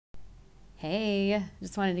Hey,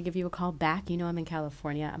 just wanted to give you a call back. You know, I'm in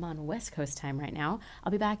California. I'm on West Coast time right now.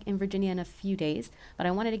 I'll be back in Virginia in a few days, but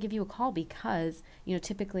I wanted to give you a call because,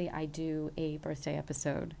 typically I do a birthday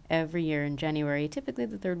episode every year in January, typically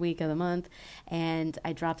the third week of the month, and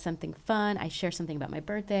I drop something fun. I share something about my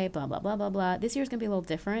birthday, blah, blah, blah, blah, blah. This year's going to be a little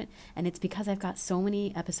different, and it's because I've got so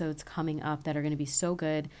many episodes coming up that are going to be so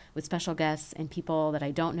good with special guests and people that I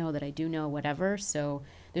don't know, that I do know, whatever. So,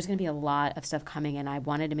 there's going to be a lot of stuff coming, and I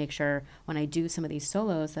wanted to make sure when I do some of these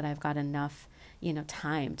solos that I've got enough,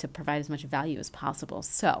 time to provide as much value as possible.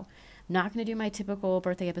 So, not going to do my typical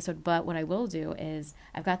birthday episode, but what I will do is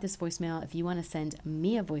I've got this voicemail. If you want to send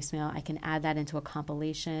me a voicemail, I can add that into a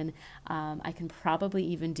compilation. I can probably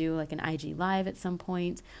even do like an IG live at some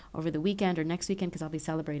point over the weekend or next weekend because I'll be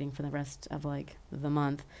celebrating for the rest of like the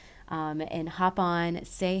month. And hop on,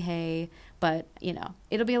 say hey, but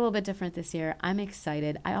it'll be a little bit different this year. I'm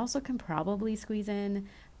excited. I also can probably squeeze in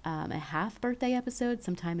a half birthday episode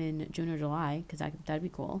sometime in June or July because that'd be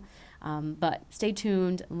cool. But stay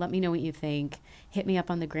tuned. Let me know what you think. Hit me up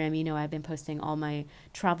on the gram. I've been posting all my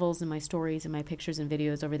travels and my stories and my pictures and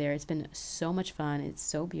videos over there. It's been so much fun. It's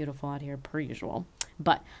so beautiful out here, per usual.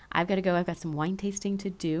 But I've got to go. I've got some wine tasting to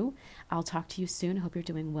do. I'll talk to you soon. Hope you're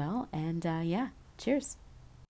doing well. And yeah, cheers.